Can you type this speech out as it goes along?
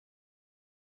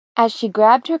As she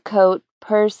grabbed her coat,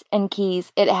 purse, and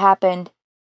keys, it happened.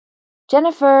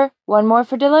 "Jennifer, one more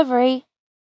for delivery,"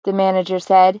 the manager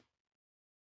said.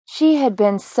 She had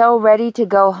been so ready to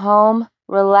go home,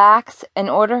 relax, and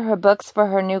order her books for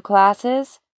her new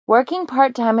classes. Working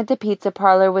part-time at the pizza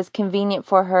parlor was convenient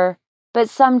for her, but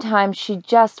sometimes she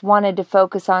just wanted to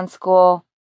focus on school.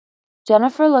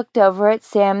 Jennifer looked over at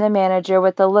Sam, the manager,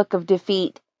 with a look of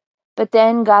defeat, but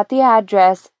then got the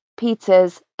address,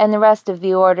 pizzas, and the rest of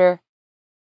the order.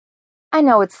 "I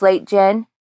know it's late, Jen,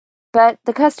 but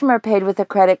the customer paid with a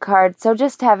credit card, so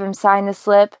just have him sign the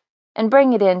slip and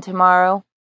bring it in tomorrow.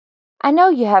 I know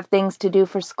you have things to do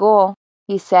for school,"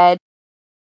 he said.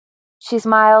 She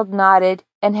smiled, nodded,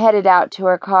 and headed out to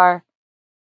her car.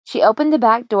 She opened the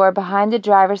back door behind the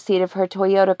driver's seat of her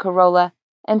Toyota Corolla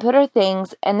and put her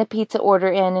things and the pizza order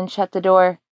in and shut the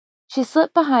door. She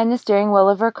slipped behind the steering wheel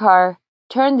of her car,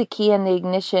 turned the key in the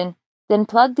ignition, then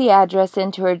plugged the address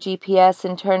into her GPS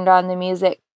and turned on the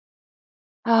music.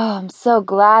 "Oh, I'm so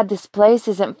glad this place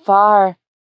isn't far,"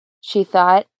 she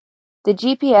thought. The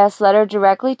GPS led her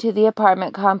directly to the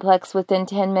apartment complex within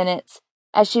 10 minutes.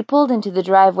 As she pulled into the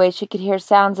driveway, she could hear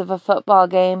sounds of a football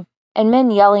game and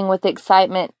men yelling with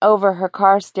excitement over her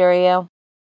car stereo.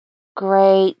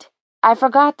 "Great. I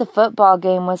forgot the football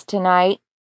game was tonight,"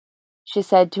 she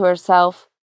said to herself.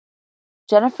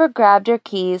 Jennifer grabbed her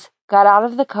keys, got out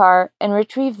of the car, and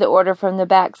retrieved the order from the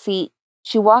back seat.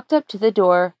 She walked up to the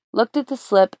door, looked at the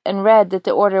slip, and read that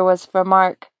the order was for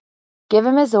Mark. Give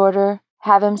him his order,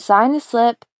 have him sign the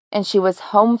slip, and she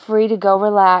was home free to go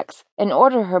relax and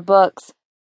order her books.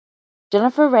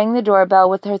 Jennifer rang the doorbell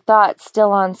with her thoughts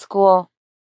still on school.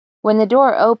 When the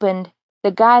door opened,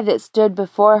 the guy that stood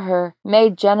before her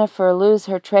made Jennifer lose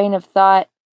her train of thought.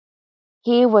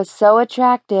 He was so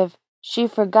attractive, she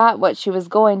forgot what she was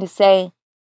going to say.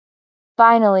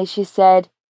 Finally, she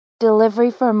said, "Delivery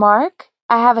for Mark?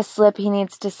 I have a slip he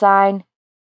needs to sign."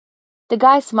 The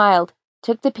guy smiled,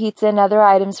 took the pizza and other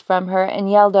items from her,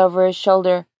 and yelled over his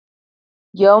shoulder,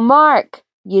 "Yo, Mark,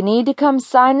 you need to come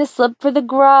sign the slip for the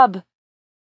grub."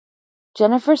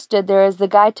 Jennifer stood there as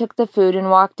the guy took the food and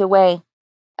walked away.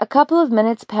 A couple of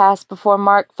minutes passed before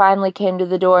Mark finally came to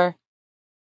the door.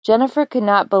 Jennifer could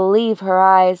not believe her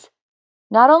eyes.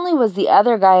 Not only was the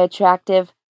other guy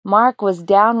attractive, Mark was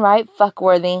downright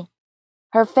fuckworthy.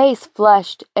 Her face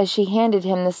flushed as she handed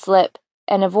him the slip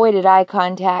and avoided eye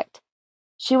contact.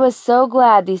 She was so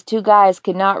glad these two guys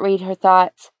could not read her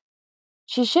thoughts.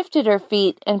 She shifted her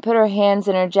feet and put her hands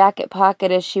in her jacket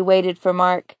pocket as she waited for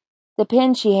Mark. The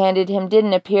pen she handed him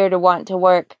didn't appear to want to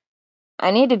work. "I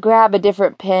need to grab a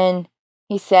different pen,"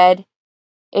 he said.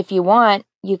 "If you want,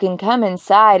 you can come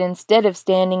inside instead of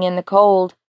standing in the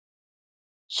cold."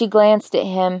 She glanced at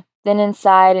him, then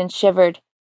inside, and shivered.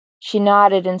 She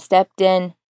nodded and stepped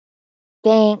in.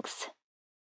 "Thanks,"